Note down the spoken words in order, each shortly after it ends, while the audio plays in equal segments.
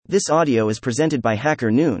This audio is presented by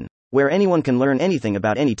Hacker Noon, where anyone can learn anything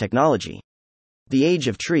about any technology. The Age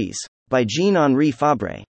of Trees, by Jean-Henri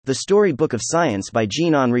Fabre. The Story Book of Science by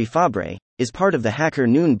Jean-Henri Fabre is part of the Hacker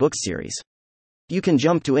Noon book series. You can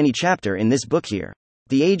jump to any chapter in this book here.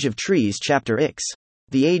 The Age of Trees, Chapter X.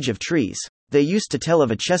 The Age of Trees. They used to tell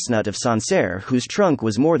of a chestnut of Sancerre whose trunk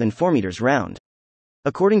was more than 4 meters round.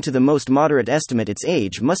 According to the most moderate estimate, its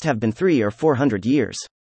age must have been 300 or 400 years.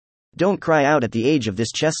 Don't cry out at the age of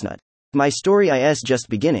this chestnut. My story is just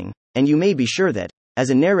beginning, and you may be sure that,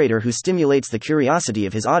 as a narrator who stimulates the curiosity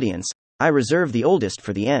of his audience, I reserve the oldest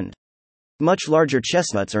for the end. Much larger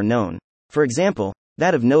chestnuts are known. For example,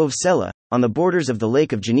 that of Neuve Sella, on the borders of the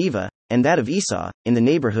Lake of Geneva, and that of Esau, in the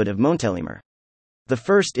neighborhood of Montélimar. The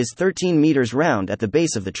first is 13 meters round at the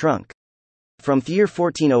base of the trunk. From the year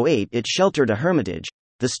 1408 it sheltered a hermitage,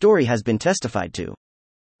 the story has been testified to.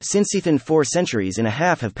 Since then 4 centuries and a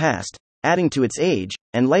half have passed, adding to its age,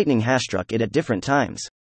 and lightning has struck it at different times.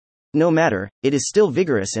 No matter, it is still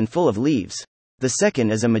vigorous and full of leaves. The second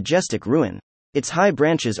is a majestic ruin. Its high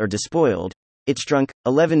branches are despoiled. Its trunk,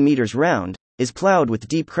 11 meters round, is plowed with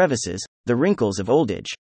deep crevices, the wrinkles of old age.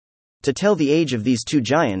 To tell the age of these two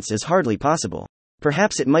giants is hardly possible.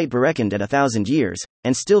 Perhaps it might be reckoned at 1,000 years,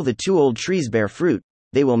 and still the 2 old trees bear fruit,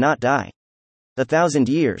 they will not die. 1,000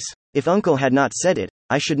 years. If Uncle had not said it,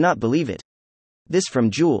 I should not believe it. This from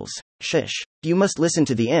Jules. Shush. You must listen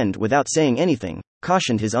to the end without saying anything,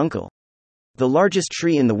 cautioned his uncle. The largest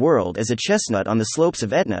tree in the world is a chestnut on the slopes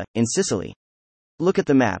of Etna, in Sicily. Look at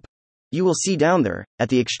the map. You will see down there, at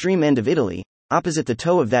the extreme end of Italy, opposite the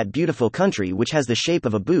toe of that beautiful country which has the shape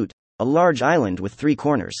of a boot, a large island with 3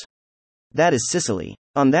 corners. That is Sicily.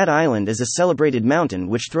 On that island is a celebrated mountain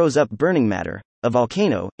which throws up burning matter, a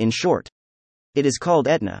volcano, in short. It is called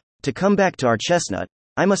Etna. To come back to our chestnut,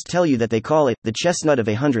 I must tell you that they call it the chestnut of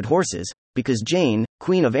 100 horses, because Jane,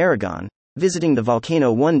 Queen of Aragon, visiting the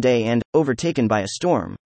volcano one day and, overtaken by a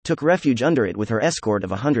storm, took refuge under it with her escort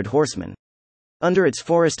of 100 horsemen. Under its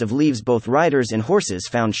forest of leaves both riders and horses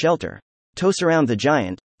found shelter. To surround the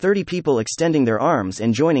giant, 30 people extending their arms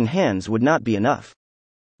and joining hands would not be enough.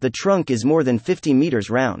 The trunk is more than 50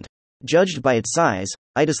 meters round. Judged by its size,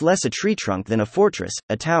 it is less a tree trunk than a fortress,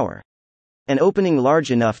 a tower. An opening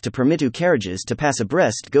large enough to permit 2 carriages to pass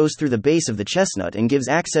abreast goes through the base of the chestnut and gives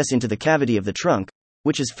access into the cavity of the trunk,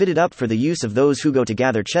 which is fitted up for the use of those who go to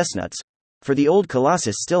gather chestnuts, for the old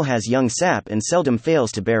colossus still has young sap and seldom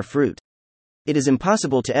fails to bear fruit. It is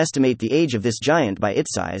impossible to estimate the age of this giant by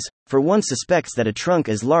its size, for one suspects that a trunk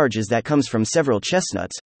as large as that comes from several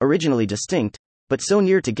chestnuts, originally distinct, but so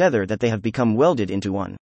near together that they have become welded into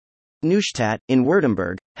one. Neustadt, in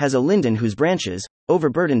Württemberg, has a linden whose branches,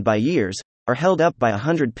 overburdened by years, are held up by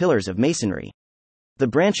 100 pillars of masonry. The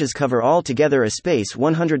branches cover altogether a space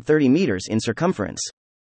 130 meters in circumference.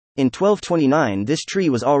 In 1229 this tree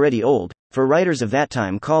was already old, for writers of that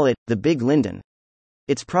time call it the Big Linden.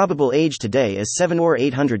 Its probable age today is 700 or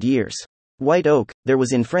 800 years. White oak, there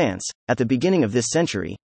was in France, at the beginning of this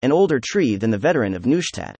century, an older tree than the veteran of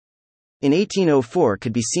Neustadt. In 1804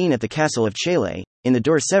 could be seen at the castle of Chailly, in the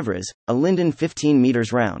Deux-Sèvres, a linden 15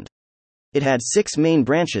 meters round. It had 6 main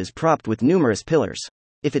branches propped with numerous pillars.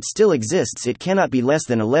 If it still exists it cannot be less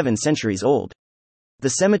than 11 centuries old.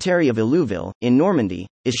 The cemetery of Illouville, in Normandy,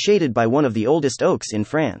 is shaded by one of the oldest oaks in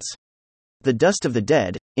France. The dust of the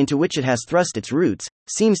dead, into which it has thrust its roots,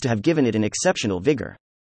 seems to have given it an exceptional vigor.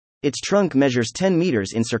 Its trunk measures 10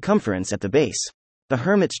 meters in circumference at the base. The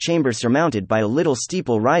hermit's chamber surmounted by a little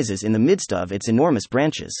steeple rises in the midst of its enormous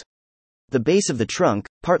branches. The base of the trunk,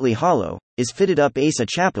 partly hollow, is fitted up as a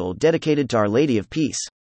chapel dedicated to Our Lady of Peace.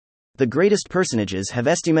 The greatest personages have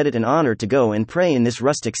estimated an honor to go and pray in this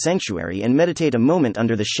rustic sanctuary and meditate a moment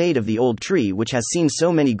under the shade of the old tree which has seen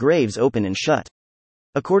so many graves open and shut.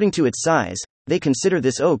 According to its size, they consider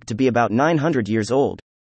this oak to be about 900 years old.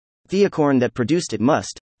 The acorn that produced it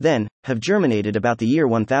must, then, have germinated about the year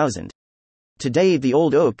 1000. Today the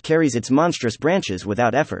old oak carries its monstrous branches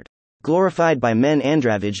without effort. Glorified by men and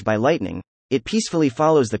ravaged by lightning, it peacefully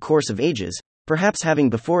follows the course of ages, perhaps having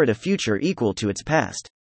before it a future equal to its past.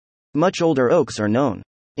 Much older oaks are known.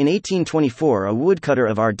 In 1824 a woodcutter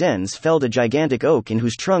of Ardennes felled a gigantic oak in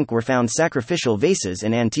whose trunk were found sacrificial vases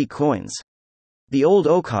and antique coins. The old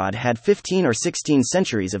oak had 15 or 16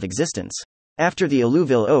 centuries of existence. After the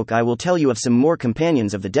Illouville oak I will tell you of some more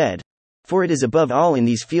companions of the dead, for it is above all in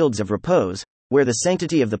these fields of repose, where the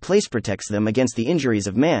sanctity of the place protects them against the injuries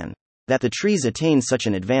of man, that the trees attain such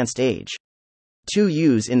an advanced age. 2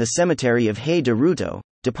 yews in the cemetery of Haye de Routot,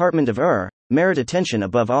 department of Eure, merit attention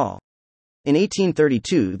above all. In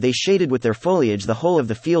 1832 they shaded with their foliage the whole of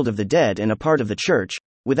the field of the dead and a part of the church,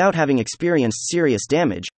 without having experienced serious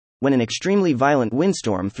damage, when an extremely violent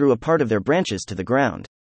windstorm threw a part of their branches to the ground.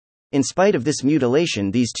 In spite of this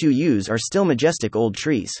mutilation, these two yews are still majestic old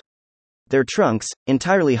trees. Their trunks,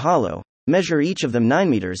 entirely hollow, measure each of them 9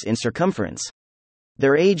 meters in circumference.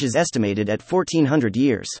 Their age is estimated at 1400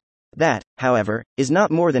 years. That, however, is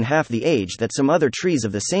not more than half the age that some other trees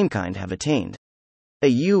of the same kind have attained. A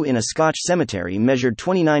yew in a Scotch cemetery measured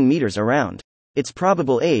 29 meters around. Its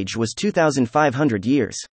probable age was 2,500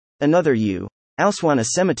 years. Another yew, Alswana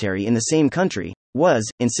Cemetery in the same country, was,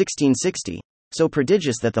 in 1660, so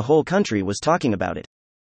prodigious that the whole country was talking about it.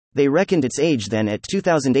 They reckoned its age then at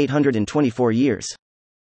 2,824 years.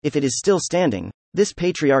 If it is still standing, this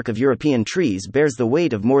patriarch of European trees bears the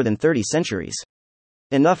weight of more than 30 centuries.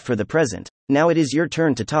 Enough for the present. Now it is your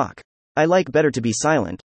turn to talk. I like better to be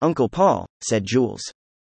silent, Uncle Paul, said Jules.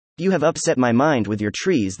 You have upset my mind with your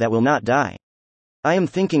trees that will not die. I am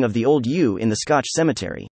thinking of the old yew in the Scotch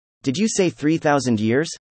cemetery. Did you say 3,000 years?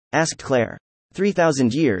 Asked Claire.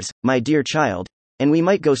 3,000 years, my dear child, and we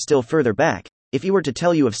might go still further back, if you were to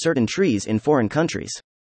tell you of certain trees in foreign countries.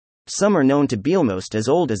 Some are known to be almost as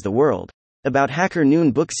old as the world. About Hacker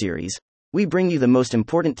Noon book series, we bring you the most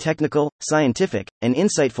important technical, scientific, and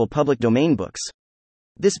insightful public domain books.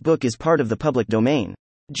 This book is part of the public domain.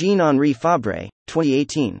 Jean-Henri Fabre,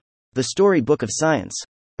 2018. The Story Book of Science.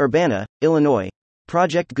 Urbana, Illinois.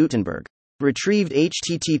 Project Gutenberg. Retrieved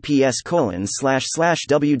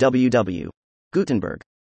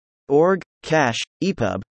https://www.gutenberg.org, cache,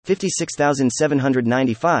 EPUB,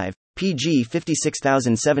 56795, PG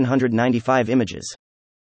 56795 images.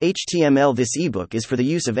 HTML. This ebook is for the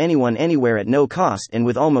use of anyone anywhere at no cost and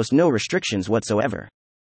with almost no restrictions whatsoever.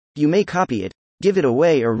 You may copy it, give it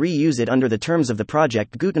away or reuse it under the terms of the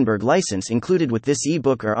Project Gutenberg license included with this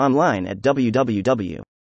ebook or online at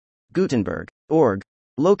www.gutenberg.org,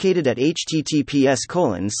 located at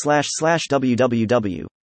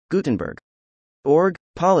https://www.gutenberg.org,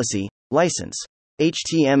 policy, license,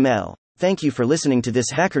 HTML. Thank you for listening to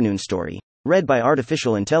this HackerNoon story, read by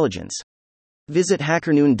Artificial Intelligence. Visit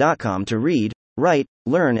hackernoon.com to read, write,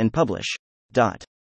 learn and publish.